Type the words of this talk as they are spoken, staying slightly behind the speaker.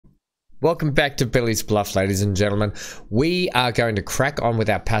Welcome back to Billy's Bluff, ladies and gentlemen. We are going to crack on with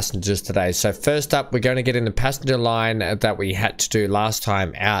our passengers today. So first up, we're going to get in the passenger line that we had to do last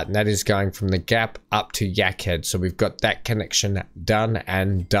time out, and that is going from the Gap up to Yakhead. So we've got that connection done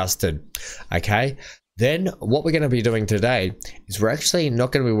and dusted. Okay. Then what we're going to be doing today is we're actually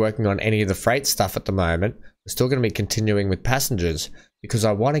not going to be working on any of the freight stuff at the moment. We're still going to be continuing with passengers because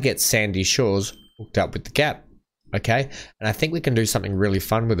I want to get Sandy Shores hooked up with the Gap. Okay. And I think we can do something really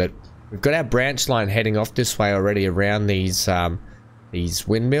fun with it. We've got our branch line heading off this way already around these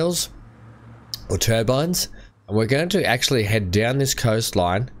windmills or turbines, and we're going to actually head down this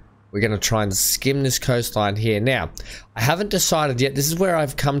coastline. We're going to try and skim this coastline here. Now, I haven't decided yet. This is where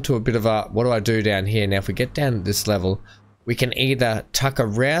I've come to a bit of a, what do I do down here? Now, if we get down at this level, we can either tuck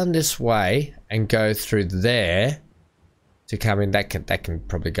around this way and go through there to come in. That can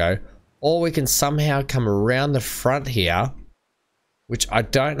probably go, or we can somehow come around the front here, which I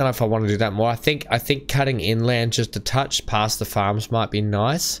don't know if I want to do that more. I think cutting inland just a touch past the farms might be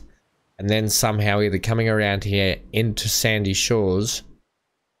nice. And then somehow either coming around here into Sandy Shores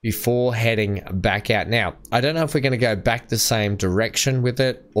before heading back out. Now, I don't know if we're going to go back the same direction with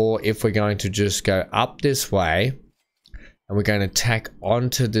it, or if we're going to just go up this way and we're going to tack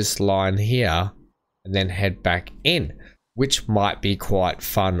onto this line here and then head back in, which might be quite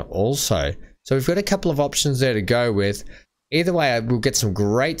fun also. So we've got a couple of options there to go with. Either way, we'll get some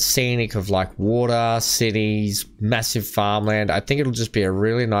great scenic of like water, cities, massive farmland. I think it'll just be a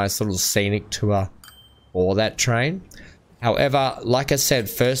really nice little scenic tour for that train. However, like I said,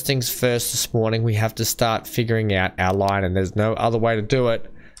 first things first this morning, we have to start figuring out our line, and there's no other way to do it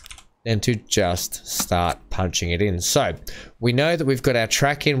than to just start punching it in. So we know that we've got our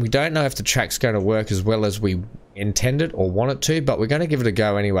track in. We don't know if the track's going to work as well as we intended or want it to, but we're going to give it a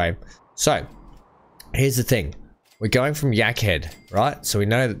go anyway. So here's the thing. We're going from Yakhead, right? So we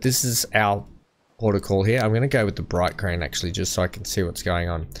know that this is our port of call here. I'm going to go with the bright crane actually, just so I can see what's going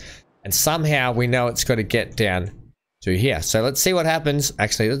on. And somehow we know it's got to get down to here. So let's see what happens.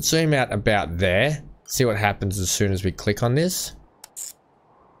 Actually, let's zoom out about there. See what happens as soon as we click on this.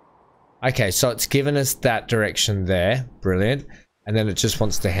 Okay, so it's given us that direction there. Brilliant. And then it just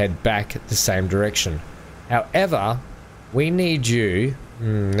wants to head back the same direction. However, we need you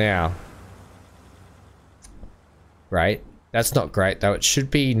now. Great. That's not great though. It should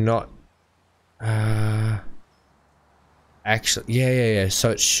be not actually yeah.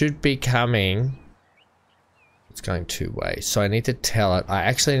 So it should be coming. It's going two ways. So I need to tell it. I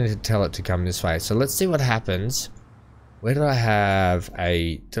actually need to tell it to come this way. So let's see what happens. Where did I have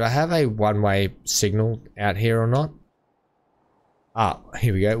a one-way signal out here or not? Ah,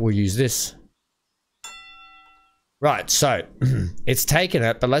 here we go. We'll use this. Right, so it's taken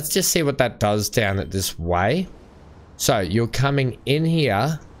it, but let's just see what that does down at this way. So you're coming in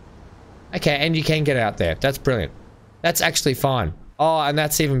here. Okay, and you can get out there. That's brilliant. That's actually fine. Oh, and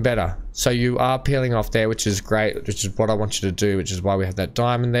that's even better. So you are peeling off there, which is great, which is what I want you to do, which is why we have that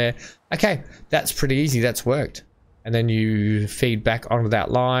diamond there. Okay, that's pretty easy. That's worked. And then you feed back onto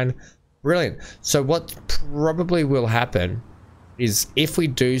that line. Brilliant. So what probably will happen is if we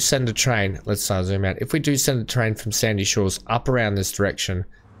do send a train, let's zoom out. If we do send a train from Sandy Shores up around this direction,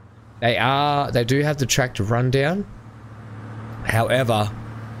 they do have the track to run down. However,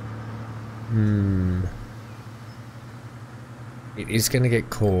 it is going to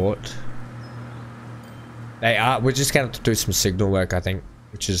get caught. We're just going to have to do some signal work, I think,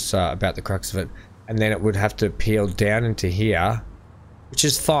 which is about the crux of it. And then it would have to peel down into here, which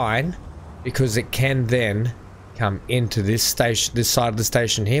is fine because it can then come into this station, this side of the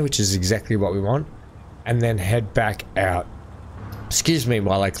station here, which is exactly what we want, and then head back out. Excuse me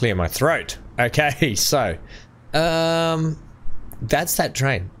while I clear my throat. Okay, so that's that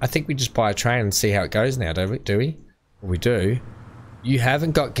train. I think we just buy a train and see how it goes now, do we? We do. You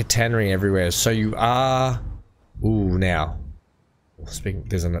haven't got catenary everywhere, so you are... Ooh, now. Speaking,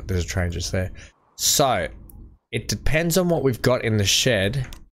 there's a train just there. So, it depends on what we've got in the shed,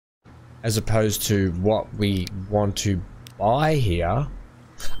 as opposed to what we want to buy here.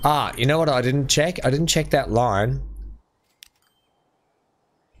 Ah, you know what I didn't check? I didn't check that line.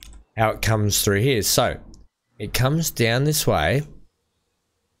 How it comes through here. So, it comes down this way.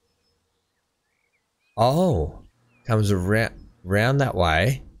 Oh, comes around that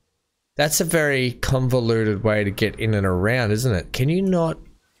way. That's a very convoluted way to get in and around, isn't it? Can you not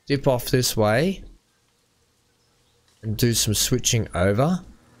dip off this way and do some switching over?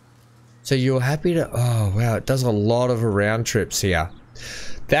 So you're happy to... Oh, wow. It does a lot of around trips here.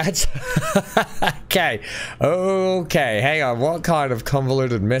 That's... Okay. Okay. Hang on. What kind of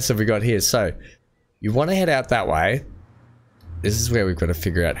convoluted mess have we got here? So you want to head out that way. This is where we've got to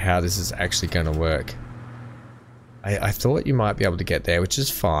figure out how this is actually going to work. I thought you might be able to get there, which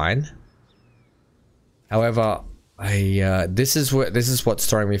is fine. However, this is what's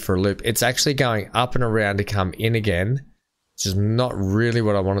throwing me for a loop. It's actually going up and around to come in again, which is not really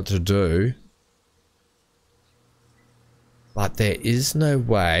what I wanted to do. But there is no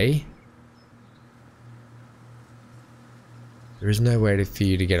way. There is no way for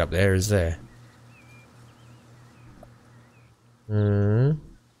you to get up there, is there?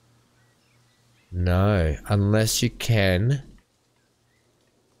 No, unless you can.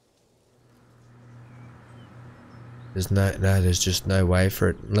 There's just no way for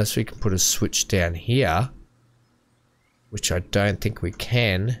it. Unless we can put a switch down here. Which I don't think we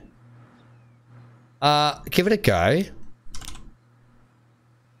can. Give it a go.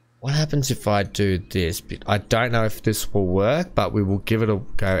 What happens if I do this? I don't know if this will work, but we will give it a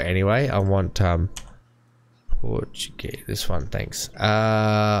go anyway. I want, Portuguese. This one, thanks.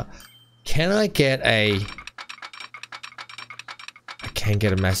 Can I get a... I can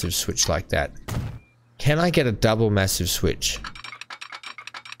get a massive switch like that. Can I get a double massive switch?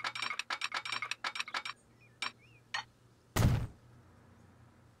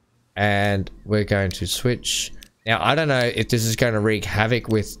 And we're going to switch. Now, I don't know if this is going to wreak havoc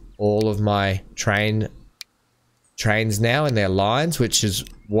with all of my trains now and their lines, which is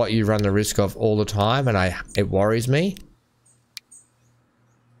what you run the risk of all the time, and it worries me.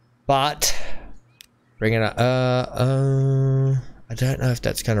 But bringing up, I don't know if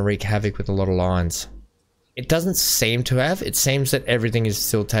that's going to wreak havoc with a lot of lines. It doesn't seem to have. It seems that everything is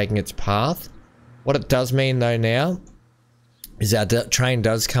still taking its path. What it does mean though now is our train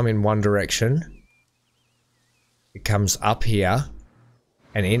does come in one direction. It comes up here,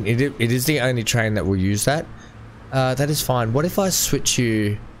 and it is the only train that will use that. That is fine. What if I switch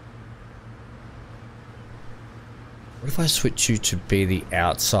you? What if I switch you to be the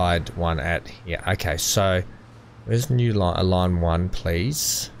outside one at here? Okay, so where's new line? Line 1,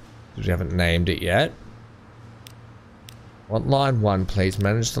 please. We haven't named it yet. Want line 1, please.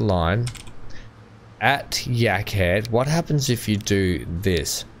 Manage the line at Yakhead. What happens if you do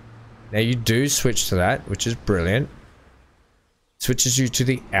this? Now you do switch to that, which is brilliant. Switches you to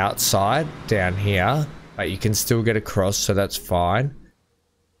the outside down here, but you can still get across, so that's fine.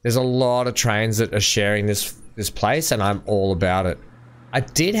 There's a lot of trains that are sharing this place, and I'm all about it. I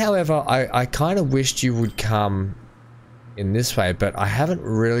did, however, I kind of wished you would come in this way, but I haven't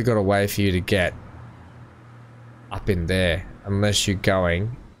really got a way for you to get up in there unless you're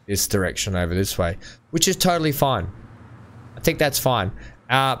going this direction over this way, which is totally fine. I think that's fine.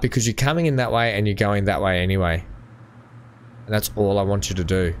 Because you're coming in that way and you're going that way anyway. And that's all I want you to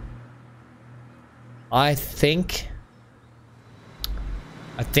do. I think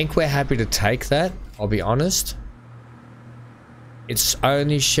we're happy to take that, I'll be honest. It's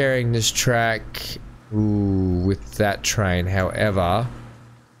only sharing this track with that train. However,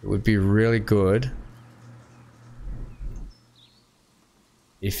 it would be really good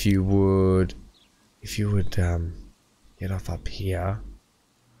if you would get off up here.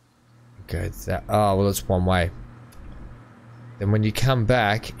 Go that. Oh, well, it's one way. Then when you come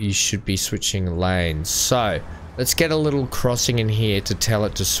back, you should be switching lanes. So let's get a little crossing in here to tell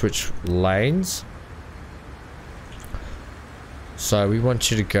it to switch lanes. So we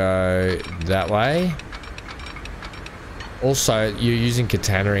want you to go that way. Also, you're using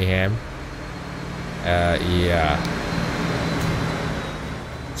catenary ham. Yeah.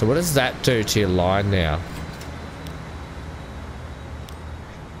 So what does that do to your line now?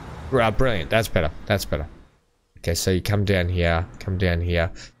 Brilliant. That's better. That's better. Okay, so you come down here. Come down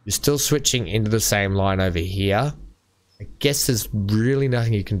here. You're still switching into the same line over here. I guess there's really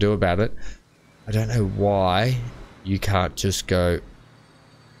nothing you can do about it. I don't know why you can't just go...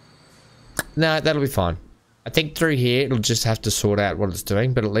 No, that'll be fine. I think through here, it'll just have to sort out what it's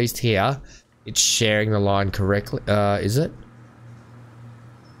doing. But at least here, it's sharing the line correctly. Is it?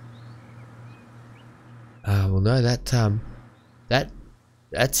 Well, no,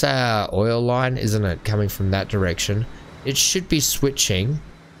 that's our oil line, isn't it? Coming from that direction. It should be switching.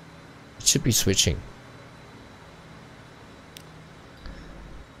 It should be switching.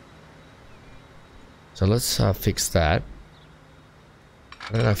 So let's fix that.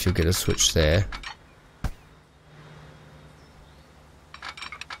 I don't know if you'll get a switch there.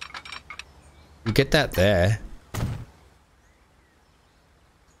 You get that there.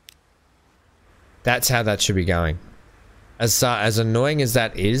 That's how that should be going. As annoying as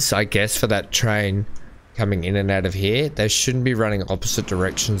that is, I guess, for that train coming in and out of here, they shouldn't be running opposite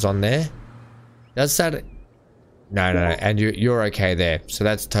directions on there. Does that... No, and you're okay there, so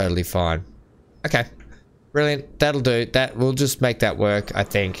that's totally fine. Okay. Brilliant. That'll do. That we'll just make that work, I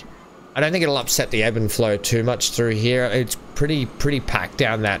think. I don't think it'll upset the ebb and flow too much through here. It's pretty packed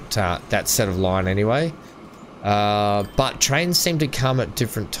down that set of line anyway. But trains seem to come at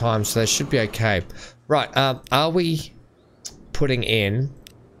different times, so they should be okay. Right, are we putting in...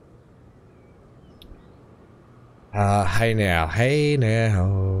 hey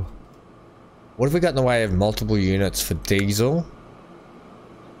now. What have we got in the way of multiple units for diesel?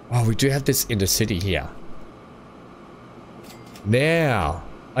 Oh, we do have this intercity here. Now,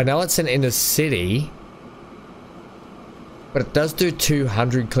 I know it's an intercity, but it does do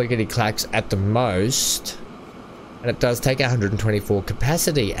 200 clickety-clacks at the most, and it does take 124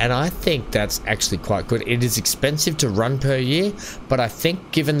 capacity, and I think that's actually quite good. It is expensive to run per year, but I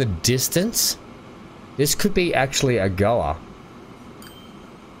think given the distance, this could be actually a goer.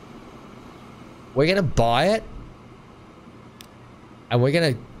 We're going to buy it, and we're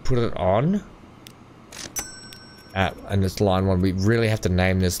going to put it on. And this line one, we really have to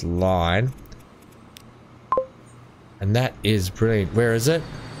name this line. And that is brilliant. Where is it?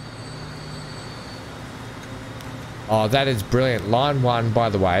 Oh, that is brilliant. Line 1, by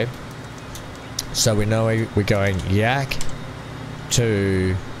the way. So we know we're going Yak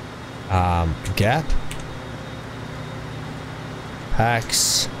to Gap.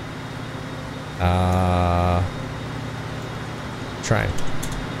 Pax. Train.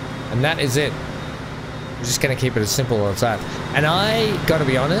 And that is it. We're just going to keep it as simple as that. And I gotta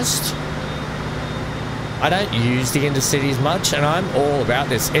be honest, I don't use the intercities much, and I'm all about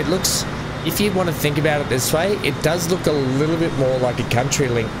this. It looks, if you want to think about it this way, it does look a little bit more like a country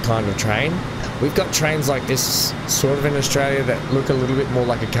link kind of train. We've got trains like this sort of in Australia that look a little bit more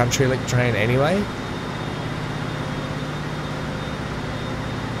like a country link train anyway.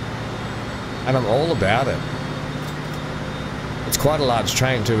 And I'm all about it. It's quite a large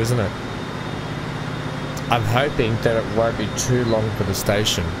train too, isn't it? I'm hoping that it won't be too long for the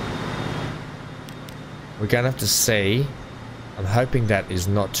station. We're going to have to see. I'm hoping that is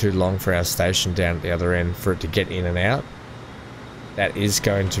not too long for our station down at the other end for it to get in and out. That is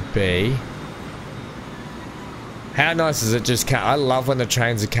going to be... How nice is it just... I love when the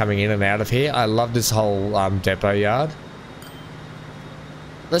trains are coming in and out of here. I love this whole depot yard.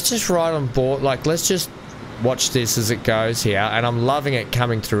 Let's just ride on board. Like, let's just watch this as it goes here. And I'm loving it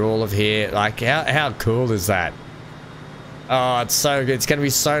coming through all of here. Like, how cool is that? Oh, it's so good. It's going to be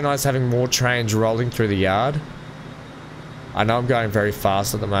so nice having more trains rolling through the yard. I know I'm going very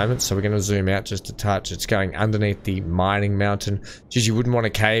fast at the moment, so we're going to zoom out just a touch. It's going underneath the mining mountain. Geez, you wouldn't want to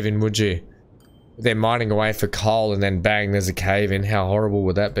cave in, would you? They're mining away for coal and then bang, there's a cave in. How horrible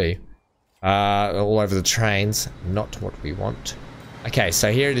would that be? All over the trains. Not what we want. Okay,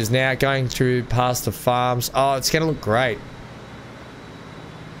 so here it is now, going through past the farms. Oh, it's going to look great.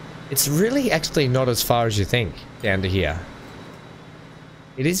 It's really actually not as far as you think down to here.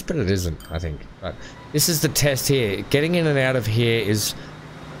 It is, but it isn't, I think. But this is the test here. Getting in and out of here is...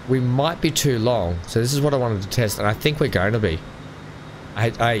 We might be too long. So this is what I wanted to test, and I think we're going to be.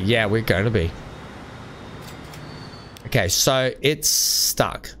 Yeah, we're going to be. Okay, so it's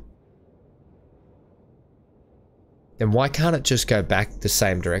stuck. Then why can't it just go back the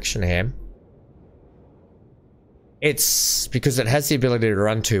same direction, Ham? It's because it has the ability to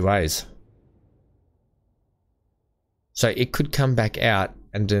run two ways. So it could come back out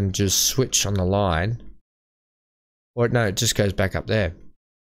and then just switch on the line. Or no, it just goes back up there.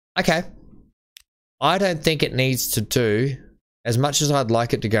 Okay. I don't think it needs to do, as much as I'd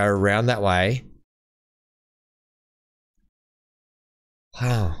like it to go around that way.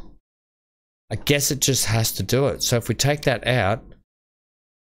 Wow. I guess it just has to do it. So if we take that out,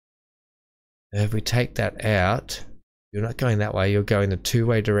 you're not going that way, you're going the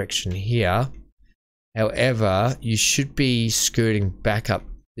two-way direction here. However, you should be scooting back up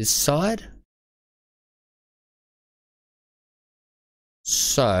this side.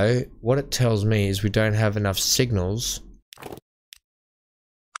 So what it tells me is we don't have enough signals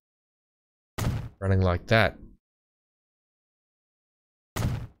running like that.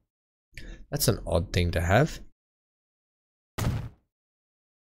 That's an odd thing to have.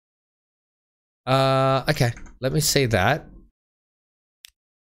 Okay, let me see that.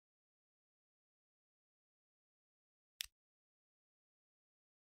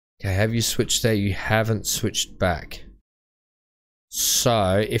 Okay, have you switched there? You haven't switched back.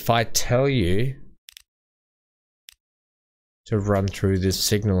 So, if I tell you to run through this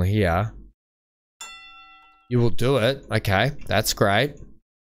signal here, you will do it. Okay, that's great.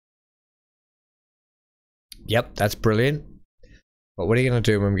 Yep, that's brilliant. But what are you going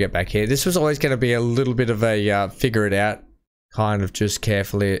to do when we get back here? This was always going to be a little bit of a figure it out, kind of just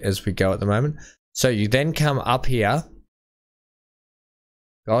carefully as we go at the moment. So you then come up here.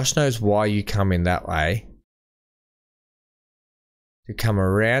 Gosh knows why you come in that way. You come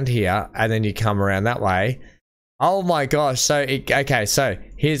around here, and then you come around that way. Oh my gosh, so okay, so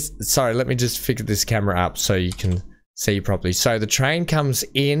here's, sorry, let me just figure this camera up so you can see properly. So the train comes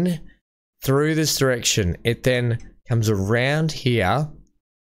in through this direction. It then comes around here,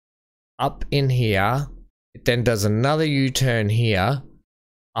 up in here. It then does another U-turn here,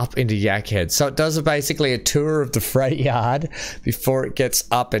 up into Yakhead. So it does basically a tour of the freight yard before it gets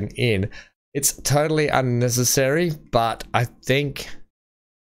up and in. It's totally unnecessary, but I think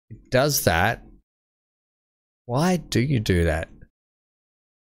it does that. Why do you do that?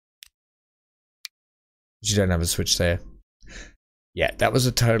 You don't have a switch there. Yeah, that was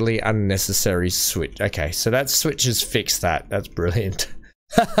a totally unnecessary switch. Okay, so that switch has fixed that. That's brilliant.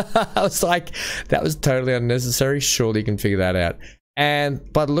 I was like, that was totally unnecessary. Surely you can figure that out.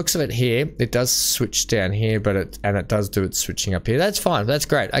 And by the looks of it here, it does switch down here, but it does do its switching up here. That's fine. That's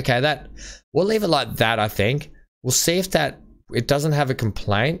great. Okay, that we'll leave it like that, I think. We'll see if that it doesn't have a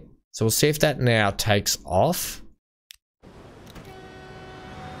complaint. So we'll see if that now takes off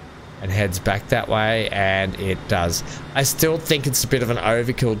and heads back that way, and it does. I still think it's a bit of an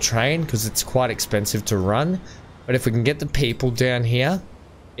overkill train because it's quite expensive to run, but if we can get the people down here,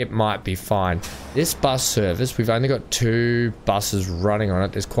 it might be fine. This bus service, we've only got 2 buses running on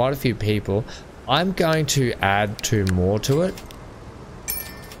it. There's quite a few people. I'm going to add 2 more to it.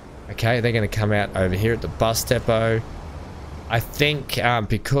 Okay, they're going to come out over here at the bus depot. I think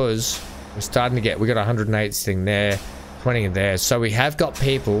because we're starting to get, we got 108 sitting there, 20 in there. So we have got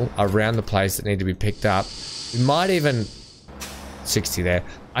people around the place that need to be picked up. We might even, 60 there.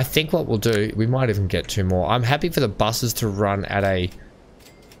 I think what we'll do, we might even get 2 more. I'm happy for the buses to run at a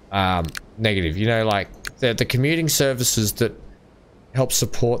negative. You know, like the commuting services that help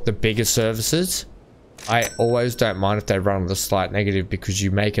support the bigger services. I always don't mind if they run with a slight negative because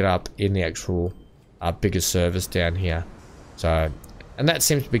you make it up in the actual bigger service down here. So, and that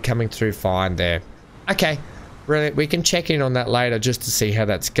seems to be coming through fine there. Okay, brilliant. We can check in on that later just to see how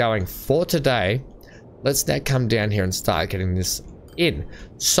that's going. For today, let's now come down here and start getting this in.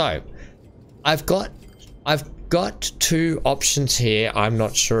 So, I've got 2 options here I'm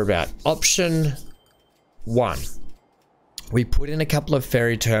not sure about. Option 1. We put in a couple of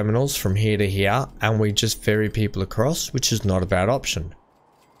ferry terminals from here to here and we just ferry people across, which is not a bad option.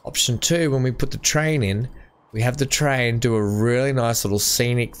 Option 2, when we put the train in, we have the train do a really nice little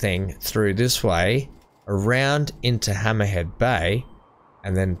scenic thing through this way, around into Hammerhead Bay,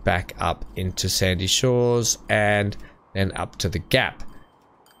 and then back up into Sandy Shores, and then up to the Gap.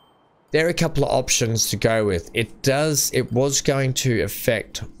 There are a couple of options to go with. It was going to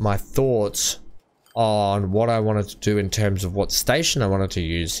affect my thoughts on what I wanted to do in terms of what station I wanted to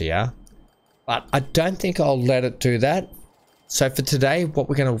use here, but I don't think I'll let it do that. So for today, what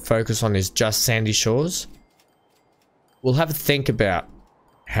we're going to focus on is just Sandy Shores. We'll have a think about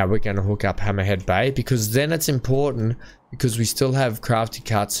how we're going to hook up Hammerhead Bay, because then it's important because we still have Crafty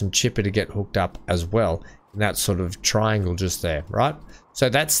Cuts and Chipper to get hooked up as well in that sort of triangle just there, right? So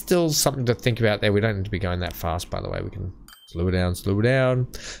that's still something to think about there. We don't need to be going that fast, by the way. We can slow it down, slow it down.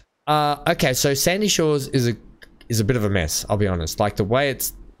 Okay, so Sandy Shores is a bit of a mess, I'll be honest. Like the way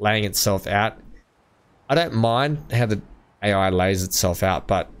it's laying itself out, I don't mind how the AI lays itself out,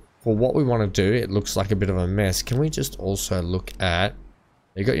 but for what we want to do, it looks like a bit of a mess. Can we just also look at,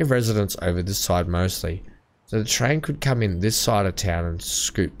 you got your residents over this side mostly. So the train could come in this side of town and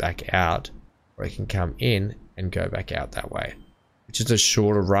scoot back out, or it can come in and go back out that way, which is a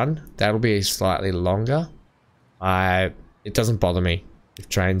shorter run. That'll be slightly longer. It doesn't bother me if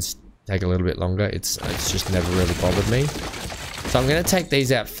trains take a little bit longer. It's just never really bothered me. So I'm going to take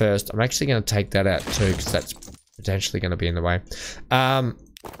these out first. I'm actually going to take that out too, because that's potentially going to be in the way.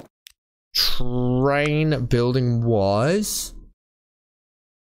 Train building wise,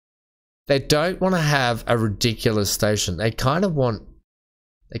 they don't want to have a ridiculous station. They kind of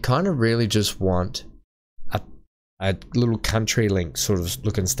really just want a little country link sort of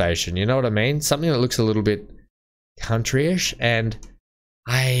looking station. You know what I mean? Something that looks a little bit country-ish, and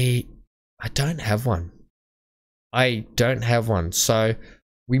I don't have one. I don't have one. So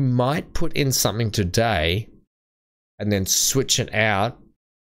we might put in something today and then switch it out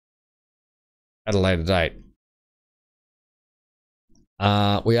at a later date.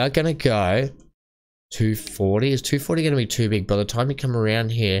 We are going to go 240. Is 240 going to be too big? By the time you come around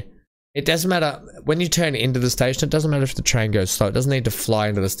here, it doesn't matter. When you turn into the station, it doesn't matter if the train goes slow. It doesn't need to fly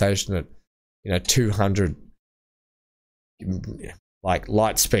into the station at, you know, 200, like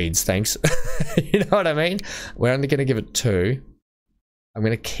light speeds, thanks. You know what I mean? We're only going to give it 2. I'm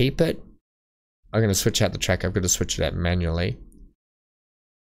going to keep it I'm gonna switch out the track. I've got to switch it out manually.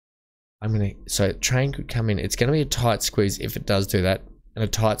 So train could come in. It's gonna be a tight squeeze if it does do that, and a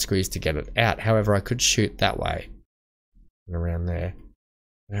tight squeeze to get it out. However, I could shoot that way and around there.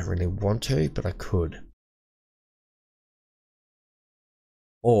 I don't really want to, but I could.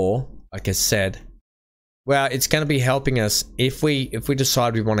 Or, like I said, well, it's going to be helping us if we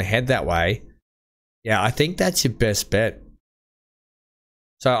decide we want to head that way. Yeah, I think that's your best bet.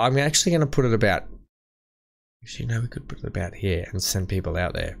 So I'm actually going to put it about. Actually, no, we could put it about here and send people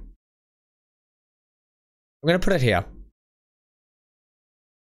out there. I'm going to put it here.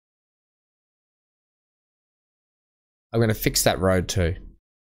 I'm going to fix that road too.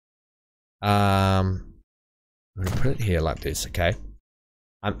 I'm going to put it here like this, okay?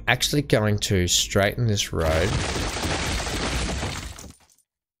 I'm actually going to straighten this road.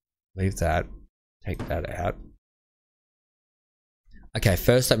 Leave that. Take that out. Okay,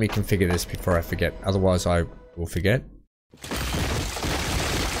 first let me configure this before I forget. Otherwise I will forget.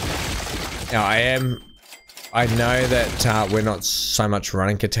 Now I know that we're not so much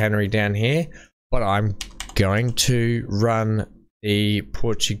running catenary down here, but I'm going to run the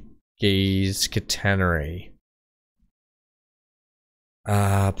Portuguese catenary.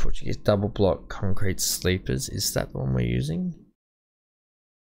 Portuguese double block concrete sleepers. Is that the one we're using?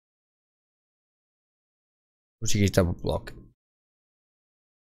 Portuguese double block.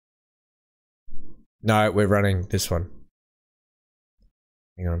 No, we're running this one.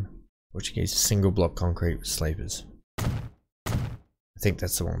 Hang on. Portuguese single block concrete sleepers. I think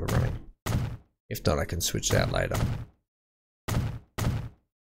that's the one we're running. If not, I can switch it out later.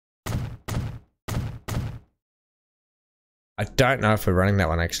 I don't know if we're running that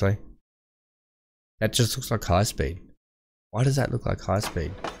one actually. That just looks like high speed. Why does that look like high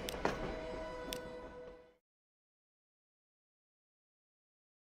speed?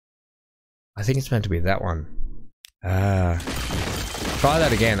 I think it's meant to be that one. Try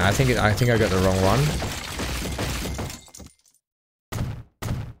that again. I think I got the wrong one.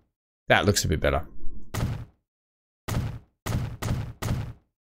 That looks a bit better.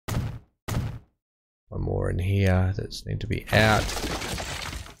 One more in here that's need to be out.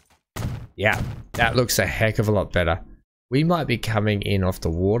 Yeah, that looks a heck of a lot better. We might be coming in off the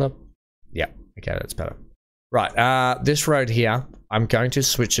water. Yeah, okay, that's better. Right, this road here, I'm going to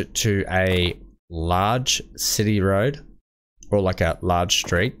switch it to a large city road, or like a large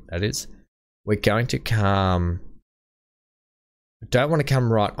street, that is. We're going to come... I don't want to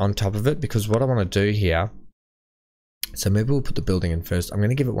come right on top of it, because what I want to do here... So maybe we'll put the building in first. I'm going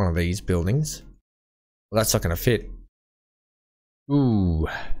to give it one of these buildings. Well, that's not going to fit. Ooh,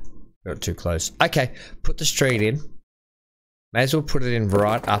 got too close. Okay, put the street in. May as well put it in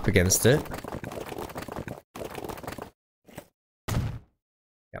right up against it.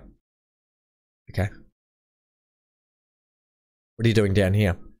 Yep. Okay. What are you doing down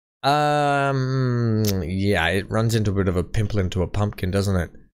here? Yeah, it runs into a bit of a pimple into a pumpkin, doesn't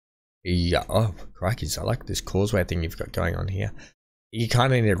it? Yeah. Oh, crikeys, I like this causeway thing you've got going on here. You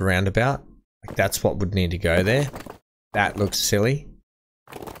kind of need a roundabout. Like that's what would need to go there. That looks silly.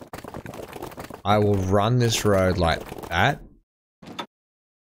 I will run this road like that.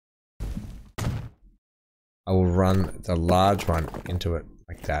 I will run the large one into it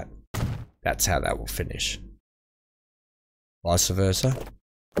like that. That's how that will finish. Vice versa.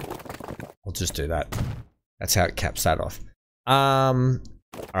 I'll just do that. That's how it caps that off. Alright,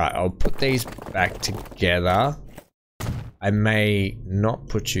 I'll put these back together. I may not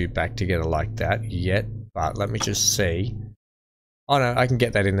put you back together like that yet, but let me just see. Oh no, I can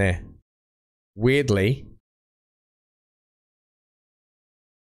get that in there. Weirdly,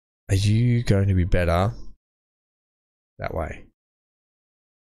 are you going to be better that way?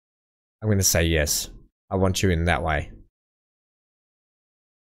 I'm going to say yes. I want you in that way.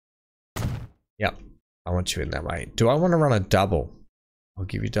 Yep, I want you in that way. Do I want to run a double? I'll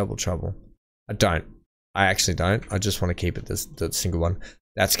give you double trouble. I don't. I actually don't. I just want to keep it the single one.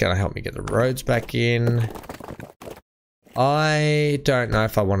 That's going to help me get the roads back in. I don't know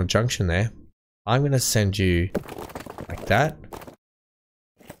if I want a junction there. I'm going to send you like that.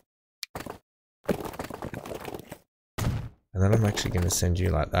 And then I'm actually going to send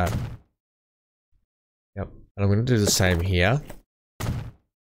you like that. Yep. And I'm going to do the same here.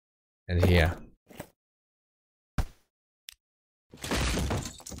 And here.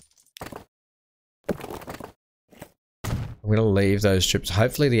 I'm going to leave those strips.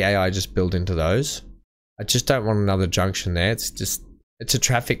 Hopefully the AI just build into those. I just don't want another junction there. It's a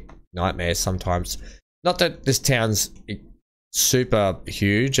traffic nightmare sometimes. Not that this town's super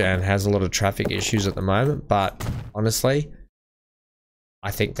huge and has a lot of traffic issues at the moment, but honestly,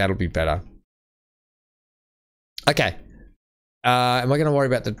 I think that'll be better. Okay. Am I going to worry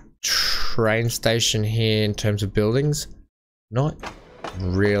about the train station here in terms of buildings? Not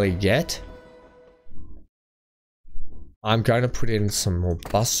really yet. I'm going to put in some more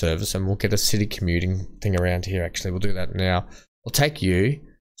bus service and we'll get a city commuting thing around here. Actually, we'll do that now. I'll take you.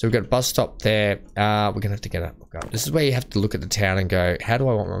 So we've got a bus stop there. We're going to have to get up. This is where you have to look at the town and go, how do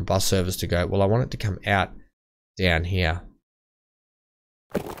I want my bus service to go? Well, I want it to come out down here.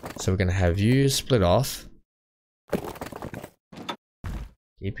 So we're going to have you split off.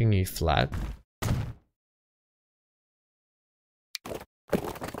 Keeping you flat.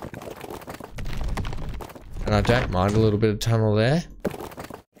 And I don't mind a little bit of tunnel there.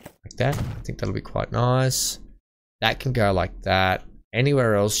 Like that. I think that'll be quite nice. That can go like that.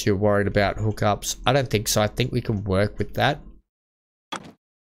 Anywhere else you're worried about hookups? I don't think so. I think we can work with that.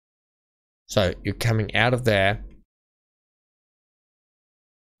 So you're coming out of there.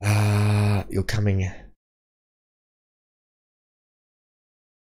 You're coming...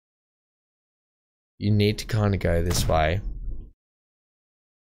 You need to kind of go this way.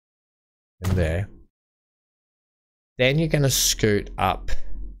 And there. Then you're going to scoot up.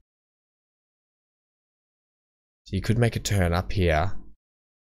 So you could make a turn up here.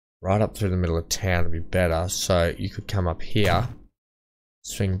 Right up through the middle of town would be better. So you could come up here.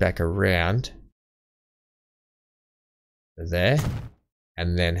 Swing back around. To there.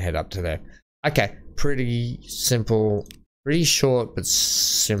 And then head up to there. Okay. Pretty simple. Pretty short but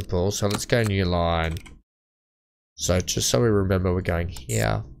simple. So let's go new line. So just so we remember, we're going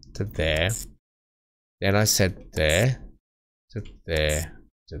here to there. Then I said there to there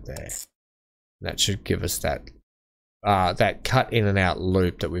to there. And that should give us that that cut in and out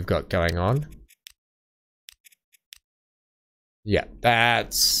loop that we've got going on. Yeah,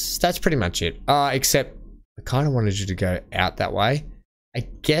 that's pretty much it. Except I kind of wanted you to go out that way. I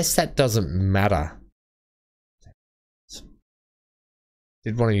guess that doesn't matter.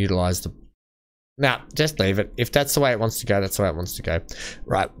 Did want to utilize the... Nah, just leave it. If that's the way it wants to go, that's the way it wants to go.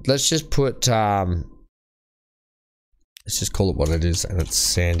 Right, let's just put... let's just call it what it is, and it's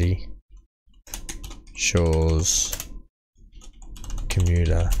Sandy Shores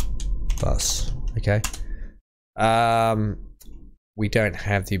Commuter Bus. Okay. We don't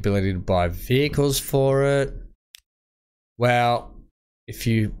have the ability to buy vehicles for it. Well,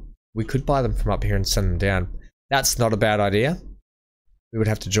 we could buy them from up here and send them down. That's not a bad idea. We would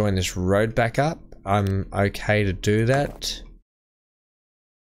have to join this road back up. I'm okay to do that.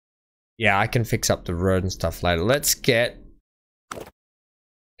 Yeah, I can fix up the road and stuff later. Let's get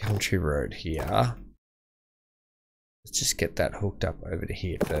country road here. Let's just get that hooked up over to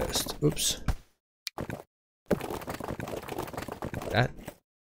here first. Oops. That.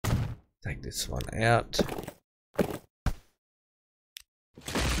 Take this one out.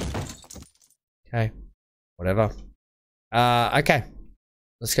 Okay. Whatever. Okay.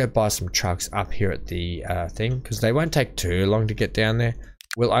 Let's go buy some trucks up here at the thing, because they won't take too long to get down there.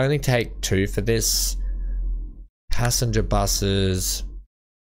 We'll only take 2 for this. Passenger buses.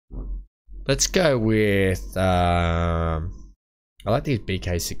 Let's go with... I like these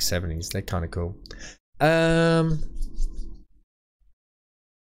BK670s. They're kind of cool.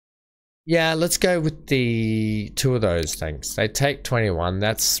 Yeah, let's go with the 2 of those things. They take 21.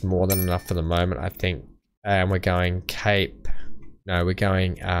 That's more than enough for the moment, I think. And we're going Cape... No, we're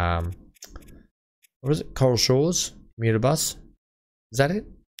going, what was it? Coral Shores? Commuter bus? Is that it?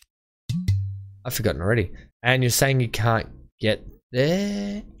 I've forgotten already. And you're saying you can't get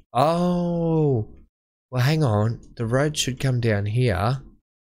there? Oh. Well, hang on. The road should come down here.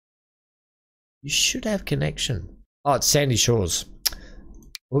 You should have connection. Oh, it's Sandy Shores.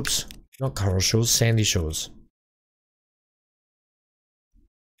 Oops. Not Coral Shores, Sandy Shores.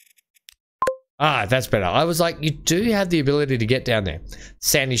 Ah, that's better. I was like, you do have the ability to get down there.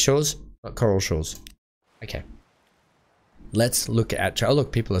 Sandy Shores, not Coral Shores. Okay. Let's look at... Oh,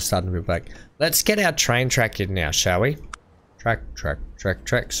 look, people are starting to be back. Let's get our train track in now, shall we? Track.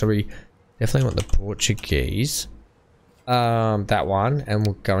 So we definitely want the Portuguese. That one. And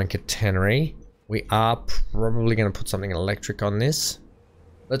we'll go in catenary. We are probably going to put something electric on this.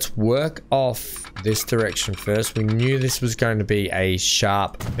 Let's work off this direction first. We knew this was going to be a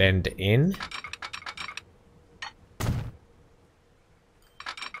sharp bend in.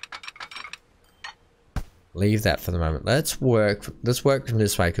 Leave that for the moment. Let's work from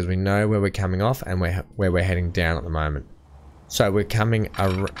this way because we know where we're coming off and where we're heading down at the moment. So we're coming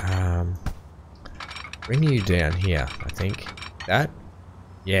bring you down here, I think. That.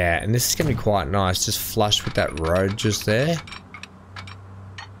 Yeah, and this is going to be quite nice. Just flush with that road just there.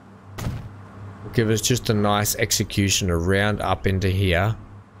 Will give us just a nice execution around up into here.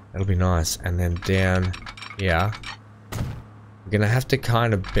 That'll be nice. And then down here. We're gonna have to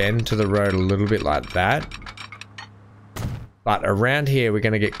kind of bend to the road a little bit like that. But around here, we're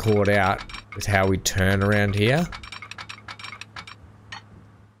gonna get caught out with how we turn around here.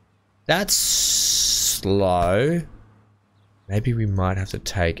 That's slow. Maybe we might have to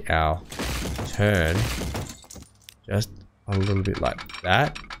take our turn just a little bit like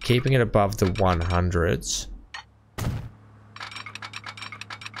that, keeping it above the 100s.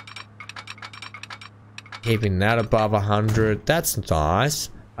 Keeping that above 100, that's nice.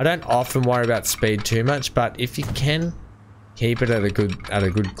 I don't often worry about speed too much, but if you can keep it at a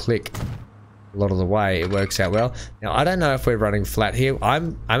good click a lot of the way, it works out well. Now I don't know if we're running flat here.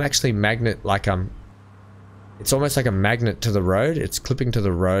 I'm actually it's almost like a magnet to the road. It's clipping to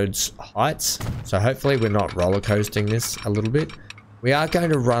the road's heights. So hopefully we're not roller coasting this a little bit. We are going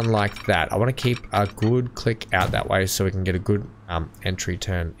to run like that. I want to keep a good click out that way so we can get a good entry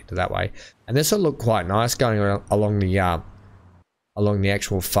turn into that way. And this will look quite nice going along the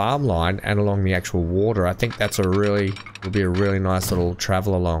actual farm line and along the actual water. I think that's will be a really nice little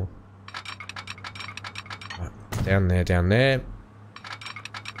travel along. Right, down there, down there.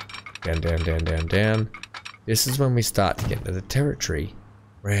 Down, down, down, down, down. This is when we start to get into the territory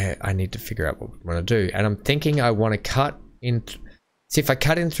where I need to figure out what we want to do. And I'm thinking I want to cut in. See, if I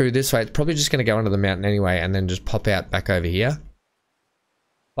cut in through this way, it's probably just going to go under the mountain anyway and then just pop out back over here.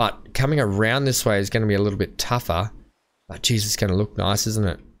 But coming around this way is going to be a little bit tougher. But geez, it's going to look nice, isn't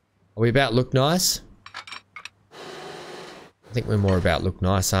it? Are we about look nice? I think we're more about look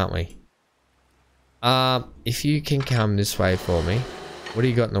nice, aren't we? If you can come this way for me. What do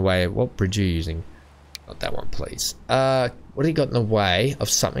you got in the way? What bridge are you using? Not that one, please. What do you got in the way of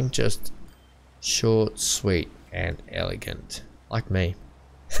something just short, sweet, and elegant? Like me.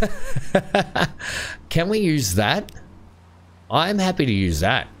 Can we use that? I'm happy to use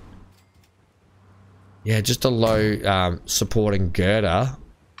that. Yeah, just a low supporting girder.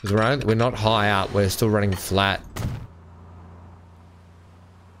 Because we're not high up. We're still running flat.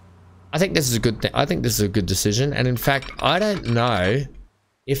 I think this is a good thing. I think this is a good decision. And in fact, I don't know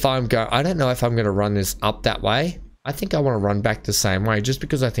if I'm going to run this up that way. I think I want to run back the same way just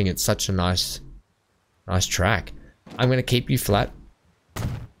because I think it's such a nice track. I'm going to keep you flat. We're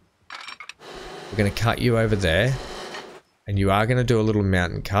going to cut you over there. And you are going to do a little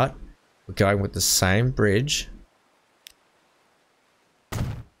mountain cut. We're going with the same bridge.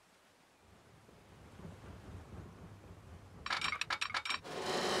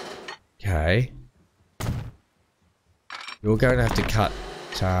 Okay. You're going to have to cut.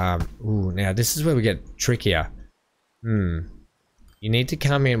 Ooh, now this is where we get trickier. You need to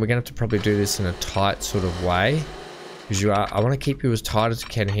come in. We're going to have to probably do this in a tight sort of way. Because I want to keep you as tight as you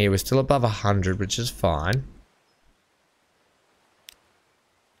can here. We're still above 100, which is fine.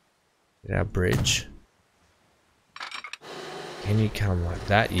 Get our bridge. Can you come like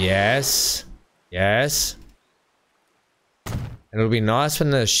that? Yes. Yes. And it'll be nice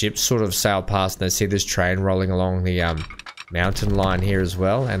when the ships sort of sail past and they see this train rolling along the mountain line here as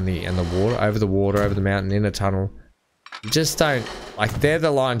well, and the water, over the mountain, in a tunnel. You just don't, like, they're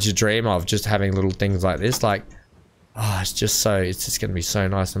the lines you dream of, just having little things like this, like, oh, it's just going to be so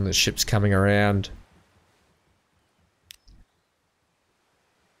nice, and the ship's coming around.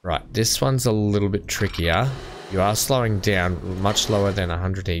 Right, this one's a little bit trickier. You are slowing down much lower than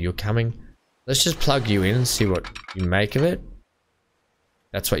 100 here. You're coming. Let's just plug you in and see what you make of it.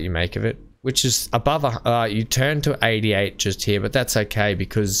 That's what you make of it. Which is above, you turn to 88 just here, but that's okay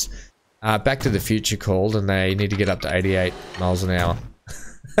because Back to the Future called and they need to get up to 88 miles an hour.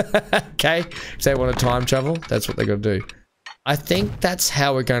 Okay, if they want to time travel, that's what they got to do. I think that's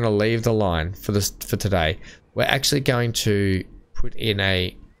how we're going to leave the line for today. We're actually going to put in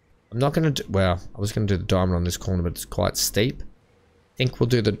a, I'm not going to do, well, I was going to do the diamond on this corner, but it's quite steep. I think we'll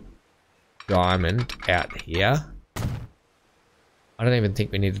do the diamond out here. I don't even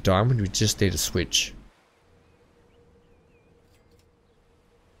think we need a diamond, we just need a switch.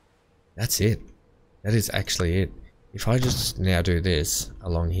 That's it. That is actually it. If I just now do this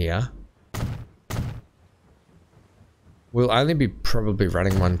along here, we'll only be probably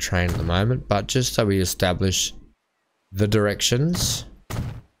running one train at the moment, but just so we establish the directions.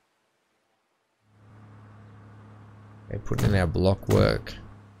 Okay, put in our block work.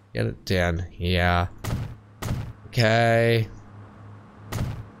 Get it down here. Okay.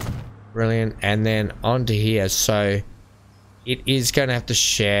 Brilliant. And then onto here. So it is going to have to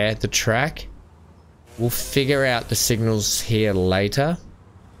share the track. We'll figure out the signals here later.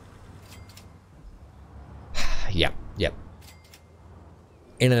 Yep.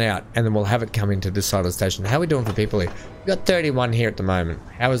 In and out, and then we'll have it come into this side of the station. How are we doing for people here? We've got 31 here at the moment.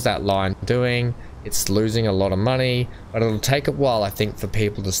 How is that line doing? It's losing a lot of money, but it'll take a while, I think, for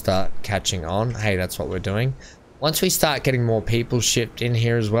people to start catching on. Hey, that's what we're doing. Once we start getting more people shipped in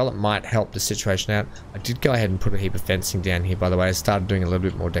here as well, it might help the situation out. I did go ahead and put a heap of fencing down here, by the way. I started doing a little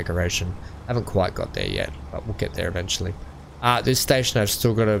bit more decoration. Haven't quite got there yet, but we'll get there eventually. This station, I've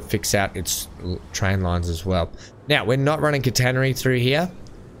still got to fix out its train lines as well. Now, we're not running catenary through here,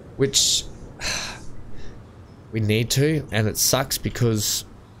 which we need to, and it sucks because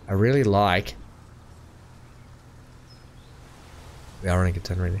I really like... We are running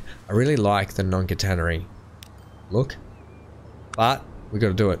catenary. I really like the non-catenary look, but we got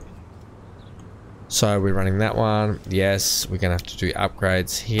to do it. So we're running that one. Yes, we're gonna have to do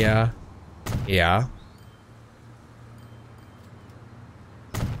upgrades here, here,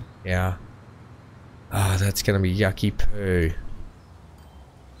 yeah. Oh, that's gonna be yucky poo,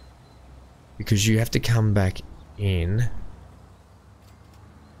 because you have to come back in.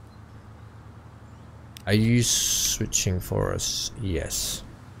 Are you switching for us? Yes,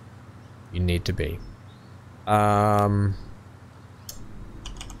 you need to be.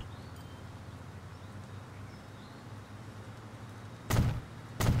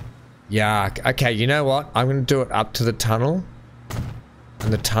 Yeah, okay, you know what? I'm gonna do it up to the tunnel,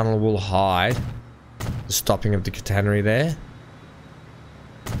 and the tunnel will hide the stopping of the catenary there.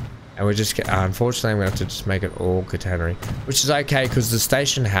 And we're just, unfortunately, I'm gonna have to just make it all catenary, which is okay because the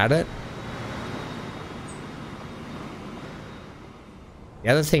station had it. The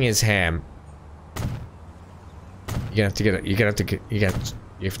other thing is Ham. You're gonna have to get it. You're gonna have to get. You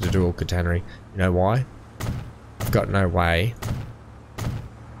have to do all catenary. You know why? I've got no way.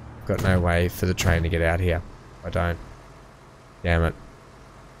 I've got no way for the train to get out here. I don't. Damn it.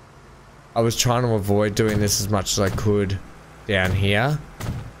 I was trying to avoid doing this as much as I could down here,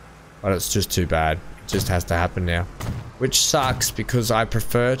 but it's just too bad. It just has to happen now, which sucks because I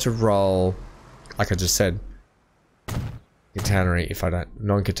prefer to roll, like I just said, catenary if I don't,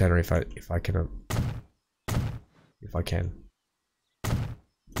 non-catenary if I can,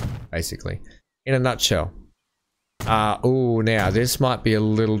 basically, in a nutshell. Oh, now this might be a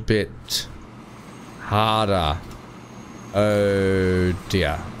little bit harder. Oh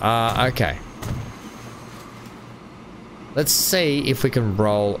dear. Okay. Let's see if we can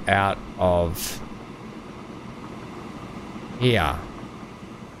roll out of here.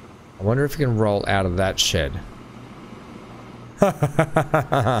 I wonder if we can roll out of that shed.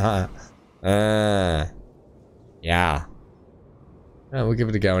 Yeah. Oh, we'll give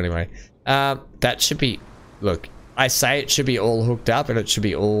it a go anyway. That should be... Look, I say it should be all hooked up and it should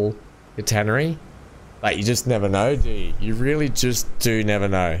be all catenary. But you just never know, do you? You really just do never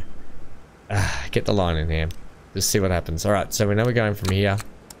know. Get the line in here. Just see what happens. Alright, so we know we're going from here.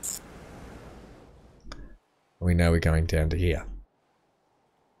 We know we're going down to here.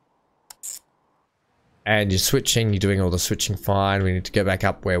 And you're switching, you're doing all the switching fine. We need to go back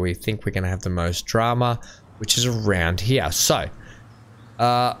up where we think we're going to have the most drama, which is around here. So,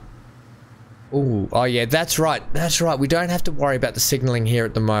 ooh, oh yeah, that's right. That's right. We don't have to worry about the signaling here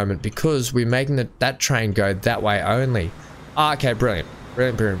at the moment because we're making that train go that way only. Oh, okay, brilliant.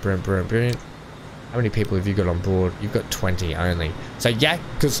 Brilliant, brilliant, brilliant, brilliant, brilliant. How many people have you got on board? You've got 20 only. So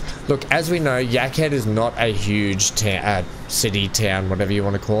because look, as we know, Yakhead is not a huge city, town, whatever you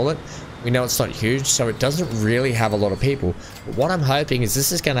want to call it. We know it's not huge, so it doesn't really have a lot of people. But what I'm hoping is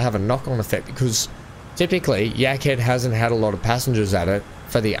this is going to have a knock-on effect because typically Yakhead hasn't had a lot of passengers at it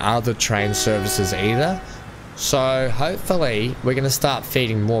for the other train services either. So hopefully we're going to start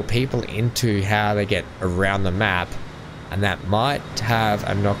feeding more people into how they get around the map, and that might have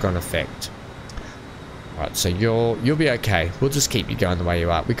a knock-on effect. Alright, so you'll be okay. We'll just keep you going the way you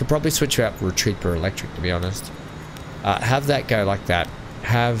are. We could probably switch you out for retreat or electric, to be honest. Have that go like that.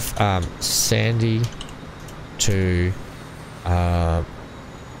 Have Sandy to where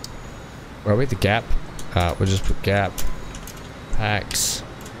are we? The Gap. We'll just put Gap Pax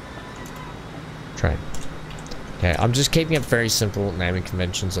Train. Okay, I'm just keeping it very simple naming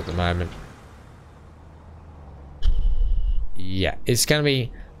conventions at the moment. Yeah, it's gonna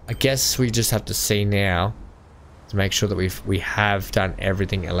be, I guess we just have to see now to make sure that we have done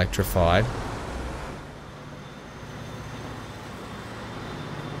everything electrified.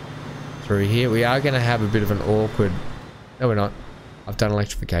 Through here, we are going to have a bit of an awkward... No, we're not. I've done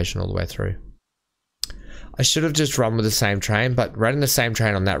electrification all the way through. I should have just run with the same train, but running the same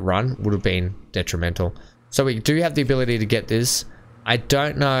train on that run would have been detrimental. So we do have the ability to get this. I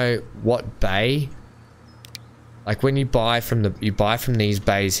don't know what bay. Like when you buy from these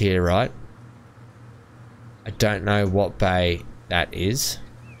bays here, right? I don't know what bay that is.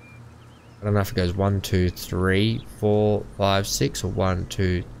 I don't know if it goes 1, 2, 3, 4, 5, 6 or 1,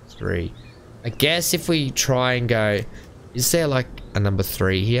 2, 3, I guess if we try and go, is there like a number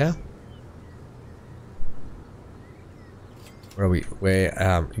 3 here? Where are we? We're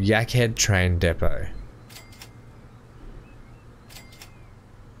Yakhead train depot.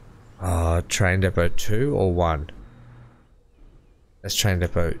 Train depot 2 or 1? That's train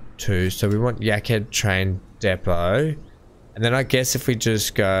depot 2. So we want Yakhead train depot. And then I guess if we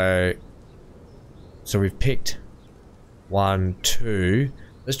just go... So we've picked 1, 2.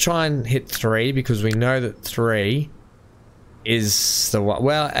 Let's try and hit 3 because we know that 3 is the one.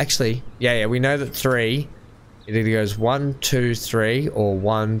 Well, actually, yeah, we know that 3... It either goes 1, 2, 3 or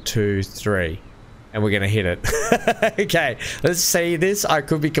 1, 2, 3. And we're going to hit it. Okay, let's see this. I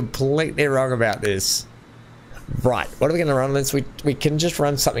could be completely wrong about this. Right, what are we going to run? We can just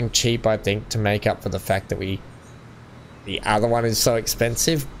run something cheap, I think, to make up for the fact that the other one is so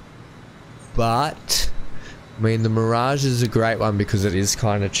expensive. But, I mean, the Mirage is a great one because it is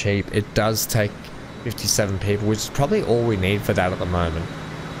kind of cheap. It does take 57 people, which is probably all we need for that at the moment.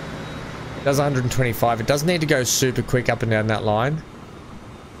 It does 125. It doesn't need to go super quick up and down that line.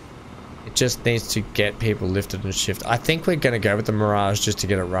 It just needs to get people lifted and shifted. I think we're going to go with the Mirage just to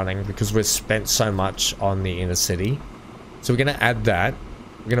get it running because we've spent so much on the inner city. So we're going to add that.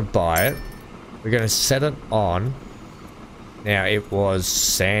 We're going to buy it. We're going to set it on. Now it was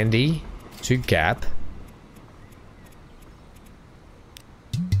Sandy to Gap.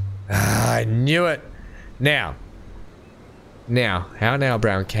 I knew it. Now, how now,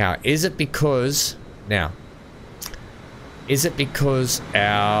 brown cow? Is it because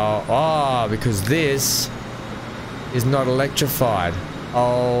our... Oh, because this is not electrified.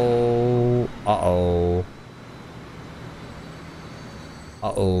 Oh, uh-oh.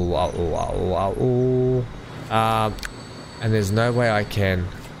 And there's no way I can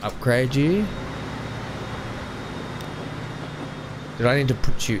upgrade you. Did I need to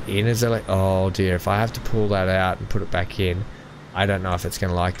put you in as like... Oh dear, if I have to pull that out and put it back in, I don't know if it's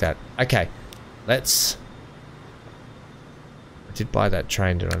going to like that. Okay, let's... I did buy that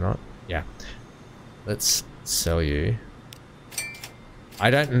train, did I not? Yeah. Let's sell you.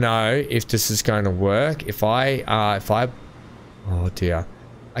 I don't know if this is going to work. If I... Oh dear.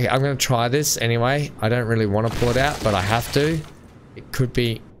 Okay, I'm going to try this anyway. I don't really want to pull it out, but I have to. It could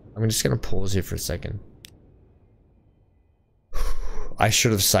be... I'm just going to pause here for a second. I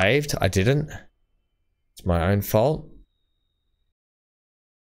should have saved. I didn't. It's my own fault.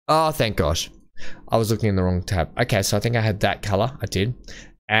 Oh, thank gosh. I was looking in the wrong tab. Okay, so I think I had that color. I did.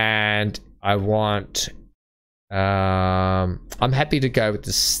 And I want... I'm happy to go with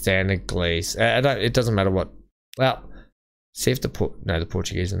the standard glaze. It doesn't matter what... Well, see if the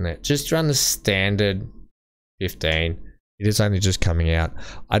Portuguese in there. Just run the standard 15. It is only just coming out.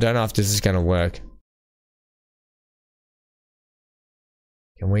 I don't know if this is going to work.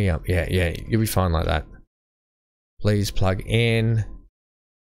 Can we yeah, you'll be fine like that. Please plug in.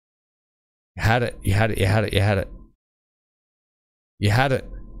 You had it.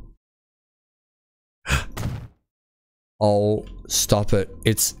 Oh, stop it.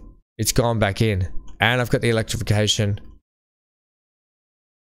 It's gone back in. And I've got the electrification.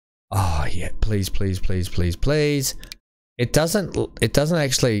 Oh yeah, please. It doesn't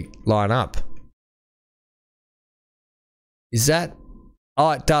actually line up. Is that...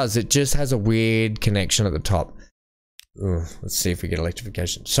 Oh, it does. It just has a weird connection at the top. Ooh, let's see if we get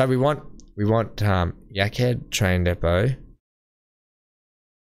electrification. So we want Yakhead train depot.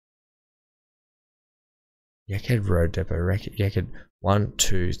 Yakhead road depot. Yakhead 1,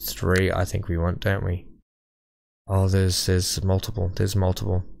 2, 3. I think we want, don't we? Oh, there's multiple. There's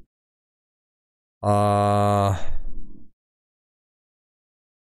multiple. I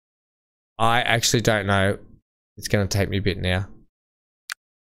actually don't know. It's going to take me a bit now.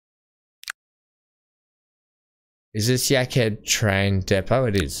 Is this Yakhead train depot?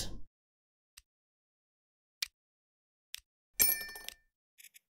 It is.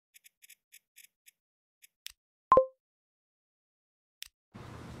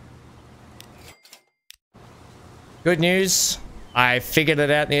 Good news. I figured it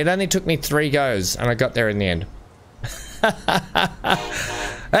out. It only took me 3 goes and I got there in the end.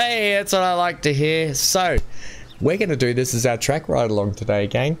 Hey, that's what I like to hear. So, we're going to do this as our track ride along today,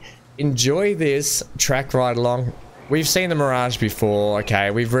 gang. Enjoy this track ride along. We've seen the Mirage before,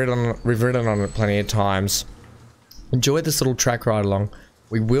 okay? We've ridden on it plenty of times. Enjoy this little track ride along.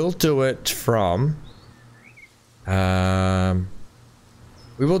 We will do it from...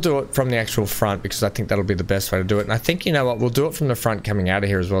 we will do it from the actual front because I think that'll be the best way to do it. And I think, you know what, we'll do it from the front coming out of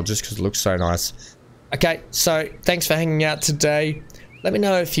here as well, just because it looks so nice. Okay, so thanks for hanging out today. Let me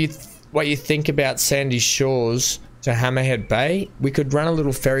know if what you think about Sandy Shores to Hammerhead Bay. We could run a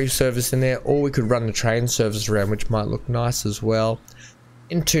little ferry service in there, or we could run the train service around, which might look nice as well.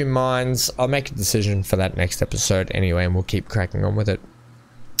 In 2 minds. I'll make a decision for that next episode anyway, and we'll keep cracking on with it.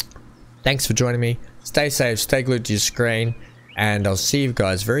 Thanks for joining me. Stay safe, stay glued to your screen, and I'll see you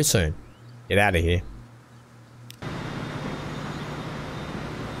guys very soon. Get out of here.